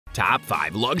Top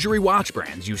 5 Luxury Watch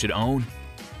Brands You Should Own.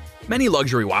 Many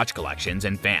luxury watch collections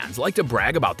and fans like to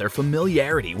brag about their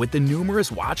familiarity with the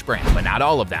numerous watch brands, but not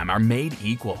all of them are made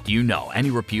equal. Do you know any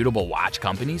reputable watch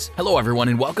companies? Hello everyone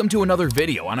and welcome to another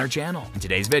video on our channel. In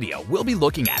today's video, we'll be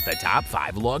looking at the top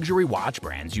 5 luxury watch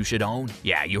brands you should own.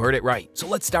 Yeah, you heard it right, so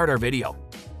let's start our video.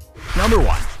 Number 1.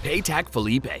 Patek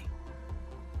Philippe.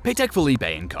 Patek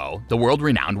Philippe & Co., the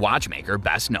world-renowned watchmaker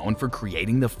best known for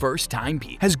creating the first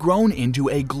timepiece, has grown into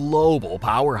a global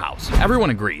powerhouse. Everyone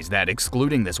agrees that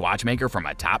excluding this watchmaker from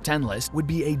a top 10 list would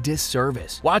be a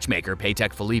disservice. Watchmaker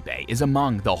Patek Philippe is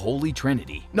among the Holy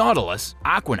Trinity. Nautilus,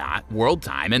 Aquanaut, World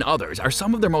Time, and others are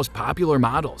some of their most popular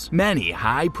models. Many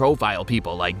high-profile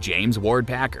people like James Ward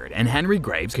Packard and Henry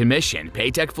Graves commissioned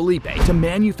Patek Philippe to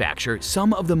manufacture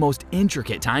some of the most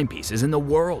intricate timepieces in the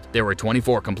world. There were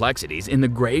 24 complexities in the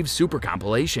Graves Super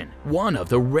Compilation, one of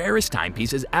the rarest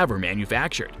timepieces ever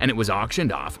manufactured, and it was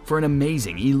auctioned off for an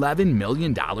amazing $11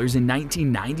 million in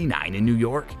 1999 in New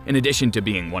York. In addition to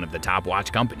being one of the top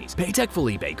watch companies, Patek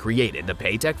Philippe created the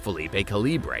Patek Philippe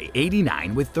Calibre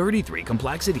 89 with 33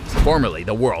 complexities, formerly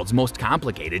the world's most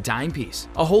complicated timepiece.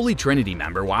 A Holy Trinity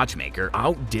member watchmaker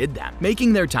outdid them,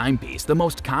 making their timepiece the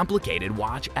most complicated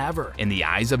watch ever. In the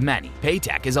eyes of many,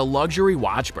 Patek is a luxury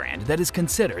watch brand that is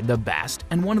considered the best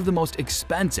and one of the most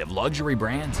expensive luxury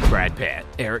brands. Brad Pitt,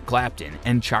 Eric Clapton,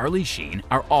 and Charlie Sheen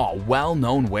are all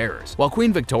well-known wearers, while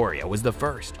Queen Victoria was the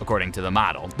first. According to the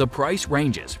model, the price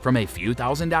ranges from a few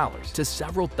 $1,000s to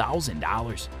several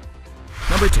 $1,000s.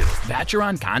 Number 2.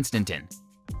 Vacheron Constantin.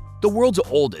 The world's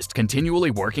oldest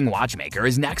continually working watchmaker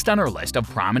is next on our list of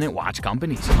prominent watch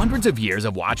companies. Hundreds of years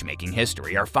of watchmaking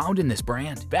history are found in this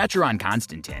brand. Vacheron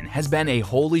Constantin has been a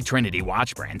Holy Trinity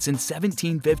watch brand since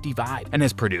 1755 and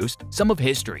has produced some of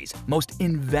history's most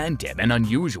inventive and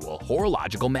unusual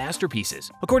horological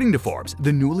masterpieces. According to Forbes,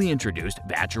 the newly introduced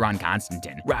Vacheron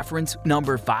Constantin, reference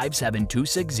number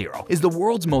 57260, is the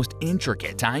world's most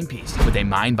intricate timepiece, with a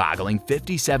mind-boggling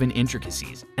 57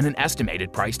 intricacies and an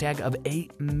estimated price tag of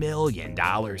 $8 million.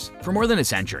 For more than a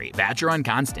century, Vacheron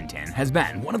Constantin has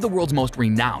been one of the world's most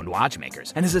renowned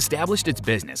watchmakers and has established its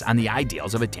business on the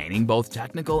ideals of attaining both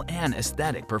technical and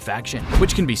aesthetic perfection,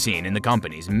 which can be seen in the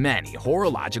company's many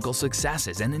horological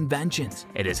successes and inventions.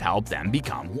 It has helped them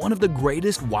become one of the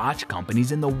greatest watch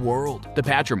companies in the world. The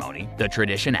Patrimony, the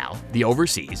Traditionnel, the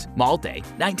Overseas, Malte,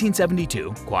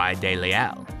 1972, Quai de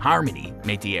l'Oeil, Harmony,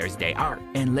 Métiers d'Art,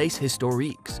 and Les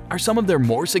Historiques are some of their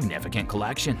more significant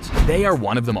collections. They are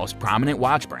one of the most prominent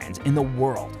watch brands in the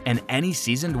world, and any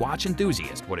seasoned watch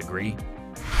enthusiast would agree.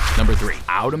 Number 3.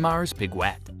 Audemars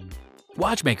Piguet.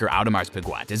 Watchmaker Audemars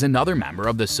Piguet is another member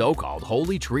of the so-called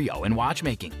Holy Trio in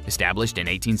watchmaking, established in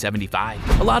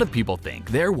 1875. A lot of people think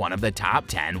they're one of the top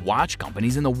 10 watch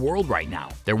companies in the world right now.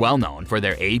 They're well known for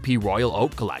their AP Royal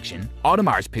Oak collection.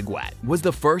 Audemars Piguet was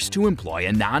the first to employ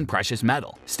a non-precious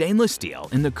metal, stainless steel,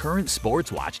 in the current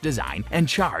sports watch design and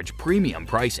charge premium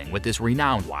pricing with this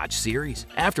renowned watch series.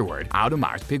 Afterward,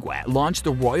 Audemars Piguet launched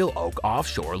the Royal Oak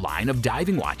offshore line of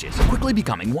diving watches, quickly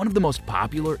becoming one of the most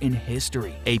popular in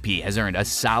history. AP has earned a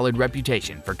solid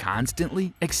reputation for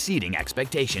constantly exceeding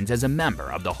expectations as a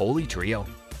member of the Holy Trio.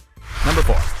 Number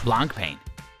 4. Blancpain.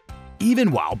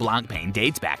 Even while Blancpain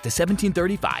dates back to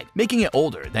 1735, making it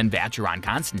older than Vacheron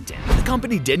Constantin, the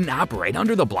company didn't operate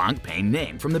under the Blancpain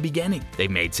name from the beginning.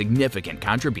 They've made significant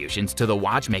contributions to the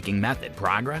watchmaking method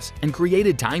progress and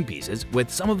created timepieces with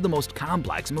some of the most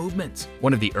complex movements.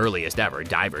 One of the earliest ever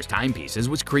divers timepieces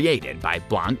was created by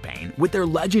Blancpain with their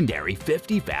legendary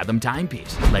 50-fathom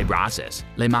timepiece. Les Brasses,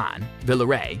 Le Mans,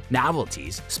 Villeray,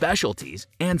 Novelties, Specialties,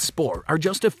 and Sport are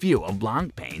just a few of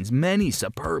Blancpain's many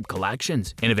superb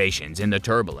collections. Innovations in the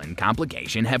tourbillon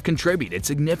complication have contributed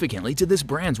significantly to this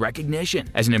brand's recognition.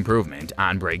 As an improvement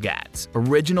on Breguet's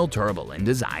original tourbillon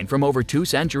design from over 2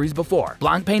 centuries before,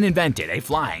 Blancpain invented a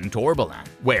flying tourbillon.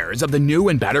 Wearers of the new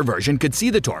and better version could see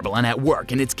the tourbillon at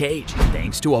work in its cage,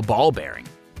 thanks to a ball bearing.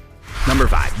 Number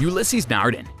 5. Ulysses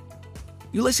Nardin.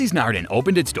 Ulysses Nardin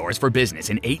opened its doors for business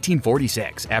in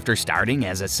 1846 after starting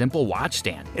as a simple watch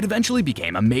stand. It eventually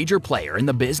became a major player in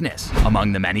the business.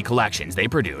 Among the many collections they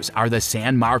produce are the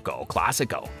San Marco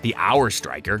Classico, the Hour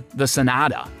Striker, the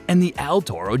Sonata, and the El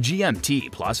Toro GMT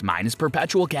Plus/Minus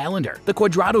Perpetual Calendar. The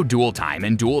Quadrato Dual Time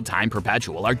and Dual Time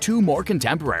Perpetual are 2 more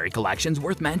contemporary collections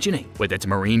worth mentioning. With its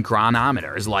marine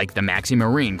chronometers like the Maxi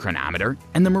Marine Chronometer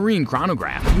and the Marine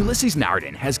Chronograph, Ulysses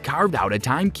Nardin has carved out a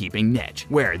timekeeping niche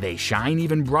where they shine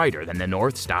even brighter than the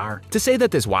North Star. To say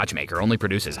that this watchmaker only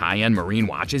produces high-end marine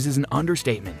watches is an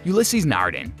understatement. Ulysses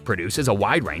Nardin produces a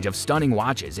wide range of stunning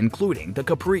watches, including the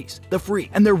Caprice, the Free,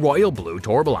 and the Royal Blue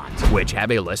tourbillons, which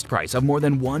have a list price of more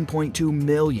than $1.2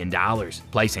 million,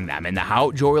 placing them in the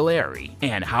Haute Joaillerie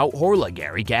and Haute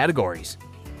Horlogerie categories.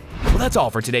 Well, that's all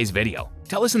for today's video.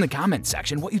 Tell us in the comments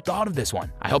section what you thought of this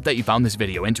one. I hope that you found this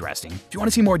video interesting. If you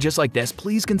want to see more just like this,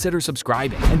 please consider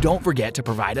subscribing, and don't forget to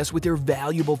provide us with your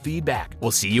valuable feedback.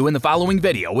 We'll see you in the following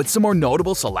video with some more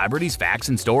notable celebrities, facts,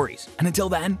 and stories. And until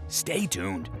then, stay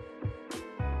tuned.